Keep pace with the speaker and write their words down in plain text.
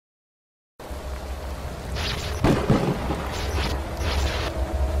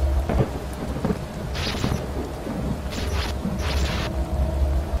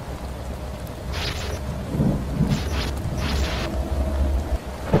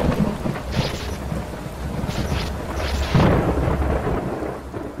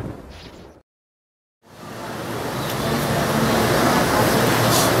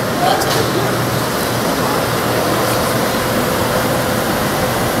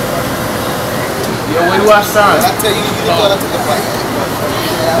when do I sign? I tell you, you thought I took a fight.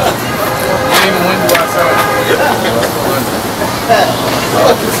 When do I sign?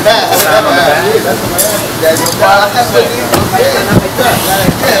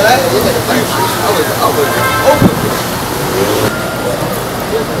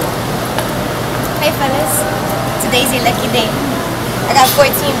 Hey fellas, today's your lucky day. I got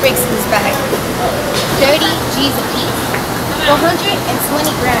 14 bricks in this bag. 30 G's a piece.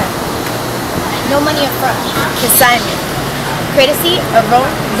 420 grams. No money up front. Consignment. Courtesy of Rome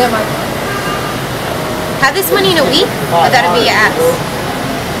de Marco. Have this money in a week, or that'll be your ass.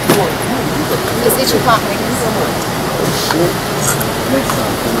 Let's get your pump rings.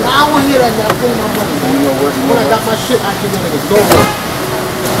 I want to hear that now. Put my money. When I got my shit, I can get it.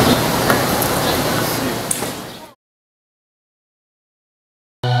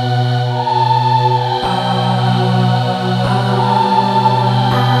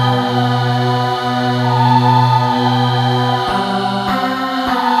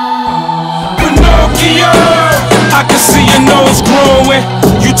 Pinnochio, I can see your nose growing.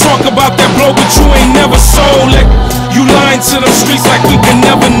 You talk about that blow, but you ain't never sold it. You lying to them streets like we can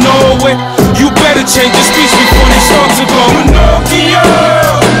never know it. You better change your speech before they start to go. Pinnochio,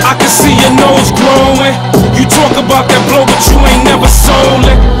 I can see your nose growing. You talk about that blow, but you ain't never sold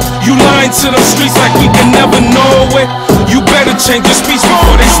it. You lying to them streets like we can never know it. You better change your speech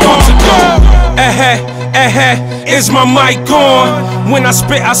before they start to go. Is my mic on? When I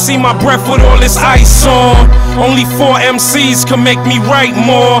spit, I see my breath with all this ice on. Only 4 MCs can make me write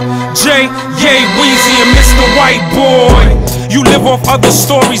more. Jay, Ye, Weezy, and Mr. White Boy. You live off other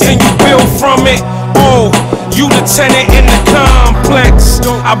stories and you build from it. Oh, you the tenant in the complex.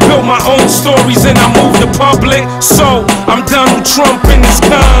 I built my own stories and I moved the public. So, I'm Donald Trump in this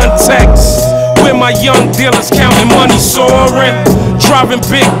context. Where my young dealers counting money soaring, driving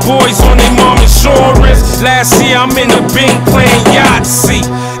big boys on their mom insurance. Last year I'm in a Bing playing Yahtzee.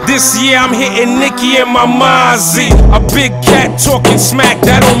 This year I'm hitting Nicki and my Mozzie. A big cat talking smack,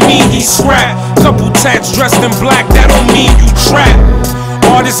 that don't mean he scrap. Couple tats dressed in black, that don't mean you trap.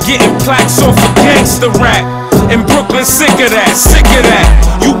 Artists getting plaques off of gangsta rap. In Brooklyn, sick of that, sick of that.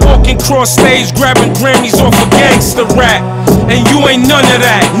 You walking cross stage grabbing Grammys off of gangsta rap. And you ain't none of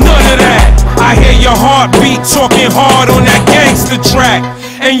that, none of that. I hear your heartbeat talking hard on that gangster track.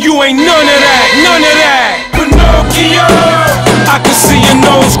 And you ain't none of that, none of that. Pinnochio, I can see your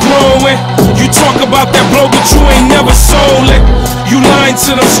nose growing. You talk about that blow, but you ain't never sold it. You lying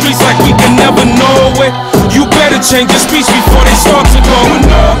to them streets like we can never know it. You better change your speech before they start to go.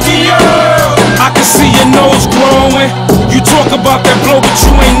 Pinnochio, I can see your nose growing. You talk about that blow, but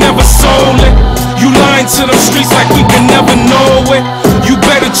you ain't never sold it. You lying to them streets like we can never know it. You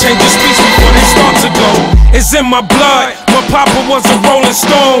better change your speech before they start to go. It's in my blood, my papa was a rolling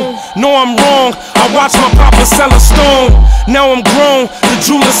stone. No, I'm wrong, I watched my papa sell a stone. Now I'm grown, the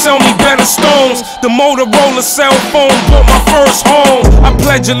jeweler sell me better stones. The Motorola cell phone bought my first home. I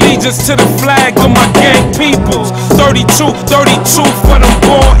pledge allegiance to the flag of my gang peoples. 32 for them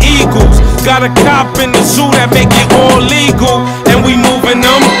bald eagles. Got a cop in the zoo that make it all legal. And we moving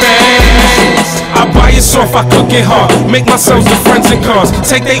them things. I buy it soft, I cook it hard. Make myself the friends and cars.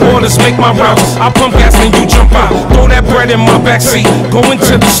 Take they orders, make my routes. I pump gas and you jump out. Throw that bread in my backseat. Go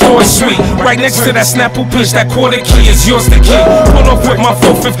into the store suite. Right next to that Snapple pinch, that quarter key is yours to keep. Pull off with my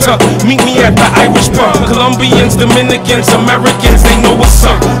 4/5 tuck. Meet me at the Irish pub. Colombians, Dominicans, Americans, they know what's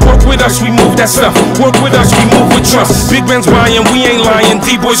up. Work with us, we move that stuff. Work with us, we move with trust. Big Ben's buying, we ain't lying.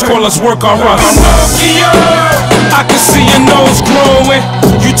 D-boys call us work our us. Pinnochio, I can see your nose growing.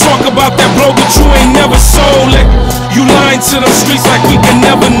 You talk about that blow, but you ain't never sold it. You lying to them streets like we can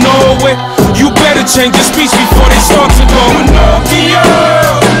never know it. You better change your speech before they start to go. Pinnochio,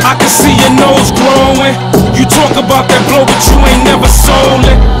 I can see your nose growing. You talk about that blow, but you